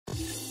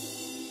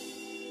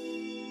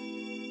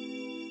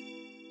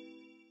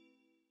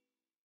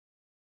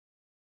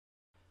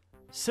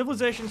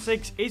Civilization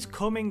 6 is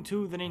coming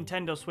to the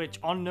Nintendo Switch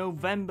on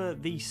November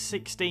the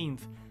 16th,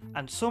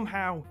 and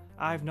somehow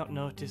I've not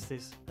noticed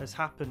this has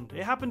happened.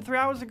 It happened 3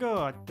 hours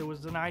ago. There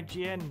was an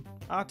IGN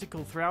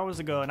article 3 hours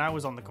ago, and I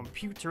was on the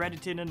computer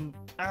editing and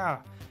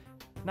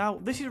Now,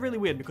 this is really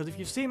weird because if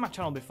you've seen my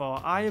channel before,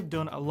 I have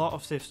done a lot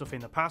of Civ stuff in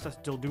the past. I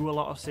still do a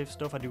lot of Civ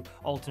stuff. I do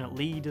alternate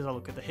leaders, I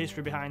look at the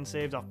history behind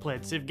Civs, I've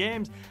played Civ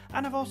games,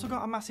 and I've also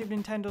got a massive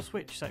Nintendo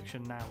Switch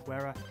section now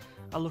where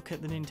I look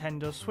at the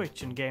Nintendo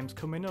Switch and games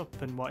coming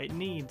up and what it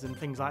needs and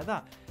things like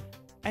that.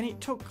 And it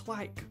took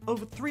like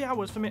over 3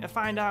 hours for me to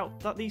find out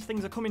that these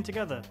things are coming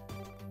together.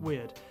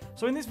 Weird.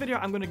 So in this video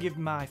I'm going to give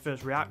my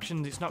first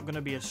reactions. It's not going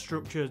to be as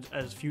structured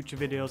as future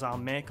videos I'll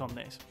make on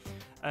this.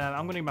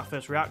 I'm going to give my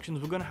first reactions.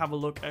 We're going to have a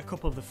look at a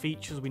couple of the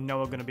features we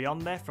know are going to be on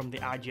there from the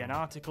IGN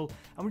article,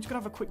 and we're just going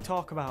to have a quick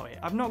talk about it.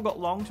 I've not got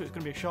long, so it's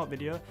going to be a short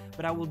video,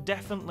 but I will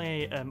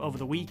definitely, over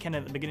the weekend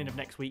and at the beginning of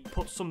next week,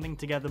 put something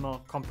together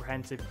more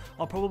comprehensive,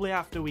 or probably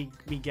after we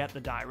get the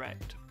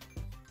Direct.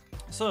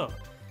 So,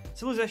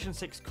 Civilization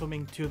 6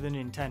 coming to the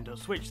Nintendo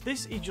Switch.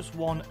 This is just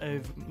one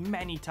of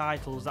many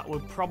titles that were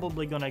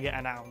probably going to get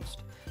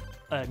announced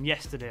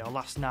yesterday or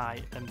last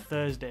night and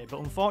Thursday, but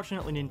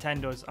unfortunately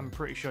Nintendo, as I'm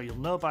pretty sure you'll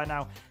know by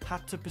now,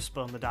 had to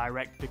postpone the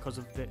Direct because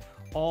of the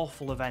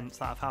awful events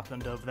that have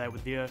happened over there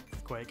with the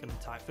earthquake and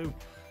the typhoon.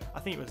 I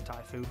think it was a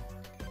typhoon.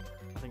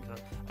 I think so.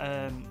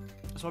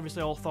 So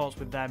obviously all thoughts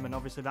with them, and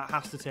obviously that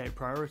has to take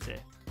priority.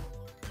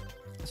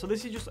 So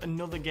this is just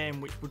another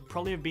game which would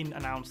probably have been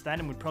announced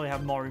then, and we'd probably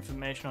have more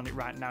information on it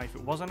right now if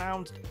it was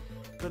announced,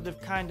 but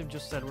they've kind of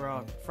just said,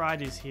 well,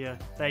 Friday's here,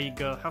 there you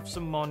go, have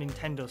some more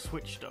Nintendo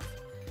Switch stuff.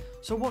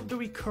 So what do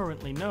we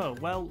currently know?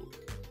 Well,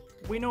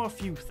 we know a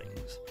few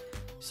things.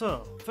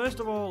 So, first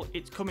of all,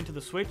 it's coming to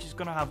the Switch. It's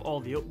going to have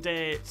all the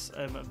updates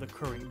of the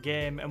current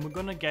game, and we're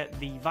going to get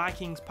the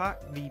Vikings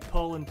pack, the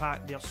Poland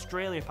pack, the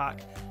Australia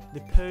pack,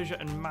 the Persia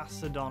and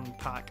Macedon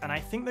pack, and I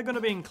think they're going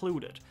to be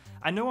included.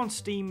 I know on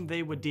Steam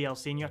they were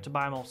DLC and you have to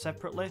buy them all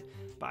separately,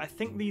 but I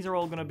think these are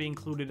all going to be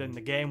included in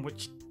the game,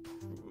 which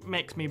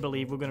makes me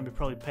believe we're going to be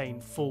probably paying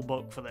full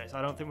buck for this.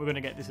 I don't think we're going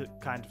to get this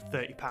at kind of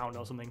 £30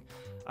 or something.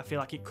 I feel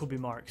like it could be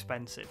more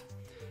expensive.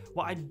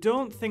 What I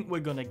don't think we're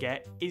going to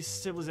get is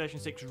Civilization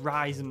 6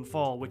 Rise and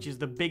Fall, which is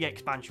the big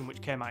expansion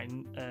which came out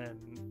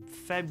in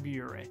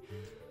February.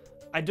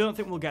 I don't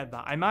think we'll get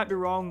that. I might be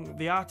wrong.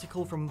 The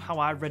article, from how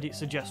I've read it,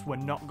 suggests we're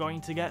not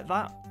going to get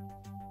that,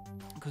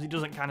 because it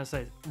doesn't kind of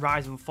say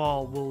Rise and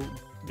Fall will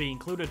be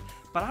included,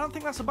 but I don't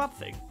think that's a bad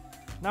thing.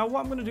 Now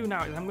what I'm going to do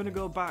now is I'm going to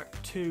go back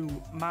to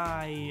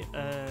my,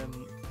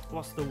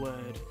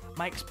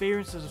 my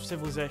experiences of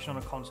Civilization on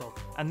a console,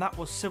 and that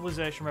was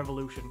Civilization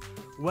Revolution,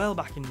 well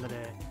back in the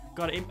day.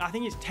 God, I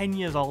think it's 10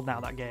 years old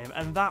now, that game,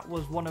 and that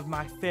was one of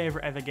my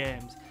favourite ever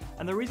games.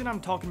 And the reason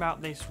I'm talking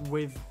about this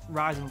with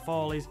Rise and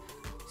Fall is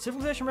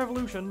Civilization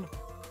Revolution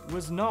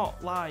was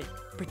not like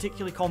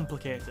particularly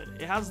complicated.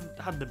 It has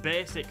had the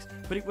basics,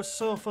 but it was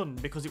so fun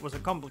because it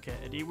wasn't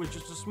complicated. It was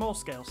just a small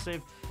scale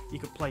Civ. You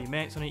could play your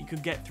mates on it. You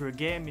could get through a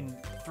game in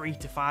 3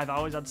 to 5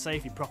 hours, I'd say,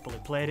 if you properly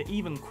played it.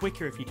 Even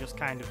quicker if you just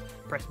kind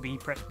of press B,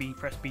 press B,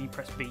 press B,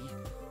 press B,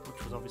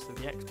 which was obviously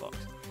the Xbox.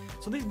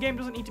 So this game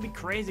doesn't need to be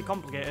crazy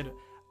complicated,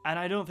 and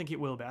I don't think it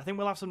will be. I think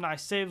we'll have some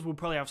nice saves, we'll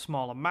probably have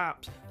smaller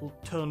maps, we'll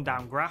tone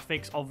down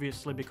graphics,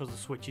 obviously, because the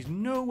Switch is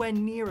nowhere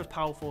near as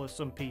powerful as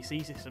some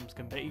PC systems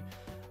can be.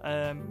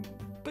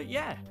 But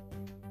yeah,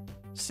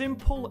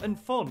 simple and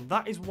fun.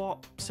 That is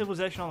what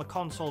Civilization on the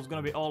console is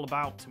going to be all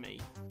about to me.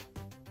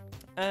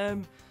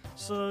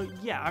 So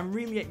yeah, I'm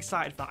really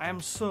excited for that. I am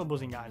so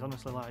buzzing, guys,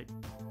 honestly. Like,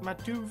 my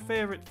two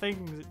favourite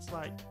things, it's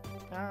like,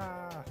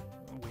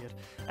 weird.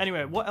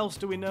 Anyway, what else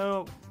do we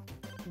know?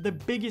 The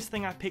biggest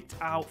thing I picked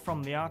out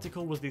from the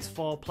article was this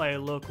 4-player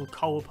local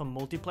co-op and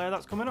multiplayer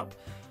that's coming up.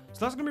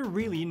 So that's going to be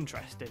really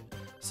interesting.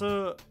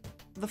 So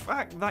the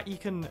fact that you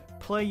can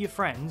play your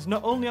friends,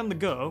 not only on the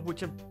go,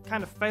 which I've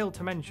kind of failed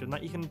to mention,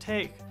 that you can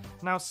take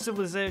now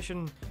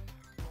Civilization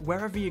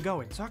wherever you're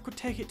going. So I could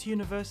take it to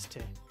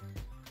university.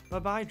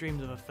 Bye-bye,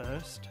 dreams of a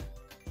first.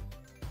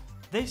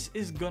 This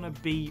is going to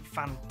be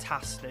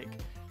fantastic.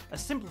 A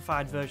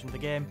simplified version of the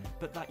game,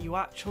 but that you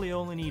actually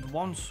only need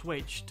one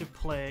Switch to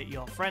play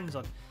your friends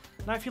on.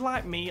 Now, if you're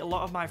like me, a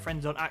lot of my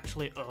friends don't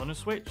actually own a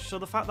Switch, so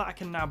the fact that I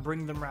can now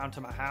bring them round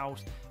to my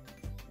house,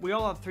 we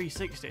all have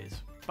 360s,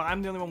 but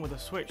I'm the only one with a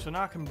Switch, so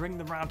now I can bring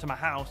them round to my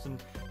house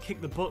and kick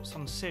the butts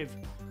on Civ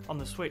on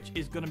the Switch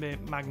is going to be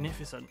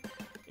magnificent.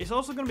 It's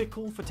also going to be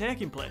cool for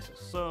taking places,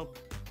 so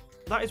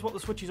that is what the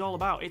Switch is all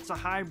about. It's a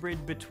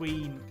hybrid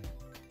between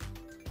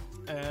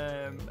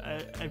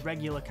a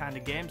regular kind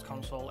of games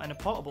console and a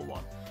portable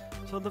one.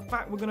 So the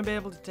fact we're going to be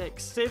able to take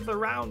Civ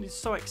around is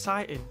so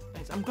exciting.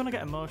 I'm going to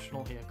get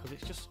emotional here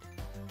because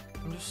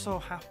I'm just so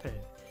happy.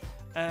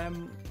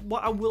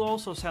 What I will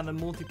also say on the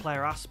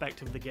multiplayer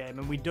aspect of the game,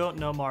 and we don't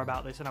know more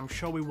about this, and I'm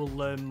sure we will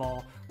learn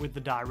more with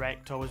the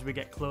Direct or as we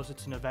get closer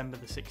to November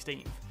the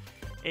 16th,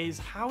 is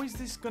how is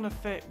this going to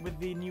fit with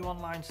the new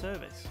online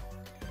service?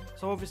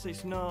 So obviously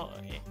it's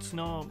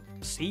no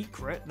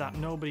secret that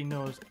nobody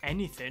knows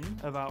anything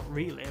about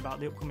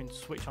the upcoming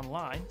Switch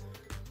Online.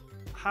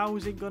 how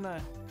is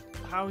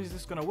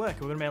this gonna work?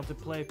 Are we gonna be able to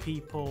play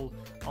people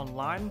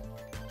online?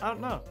 I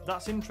don't know.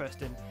 That's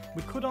interesting.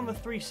 We could on the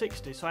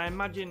 360, so I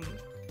imagine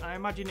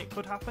it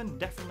could happen.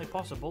 Definitely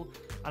possible,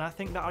 and I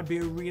think that would be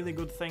a really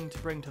good thing to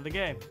bring to the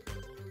game.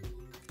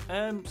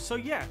 So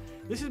yeah,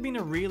 this has been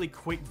a really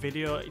quick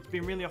video. It's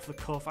been really off the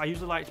cuff. I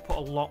usually like to put a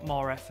lot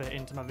more effort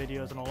into my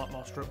videos and a lot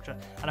more structure,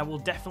 and I will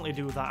definitely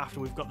do that after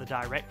we've got the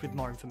direct with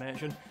more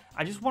information.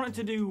 I just wanted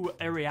to do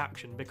a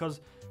reaction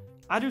because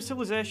I do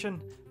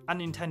Civilization and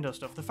Nintendo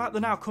stuff. The fact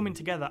they're now coming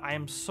together, I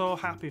am so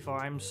happy for,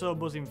 I am so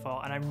buzzing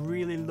for, and I'm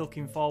really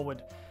looking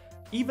forward,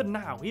 even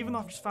now, even though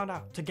I've just found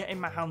out, to getting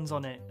my hands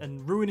on it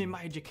and ruining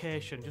my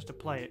education just to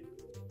play it.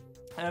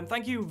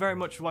 Thank you very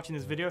much for watching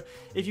this video.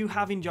 If you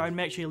have enjoyed,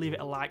 make sure you leave it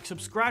a like,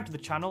 subscribe to the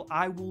channel.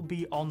 I will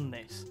be on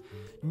this.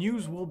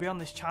 News will be on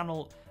this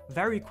channel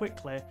very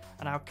quickly,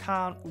 and I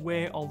can't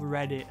wait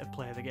already to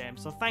play the game.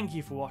 So thank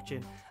you for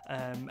watching,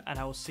 and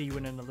I will see you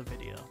in another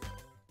video.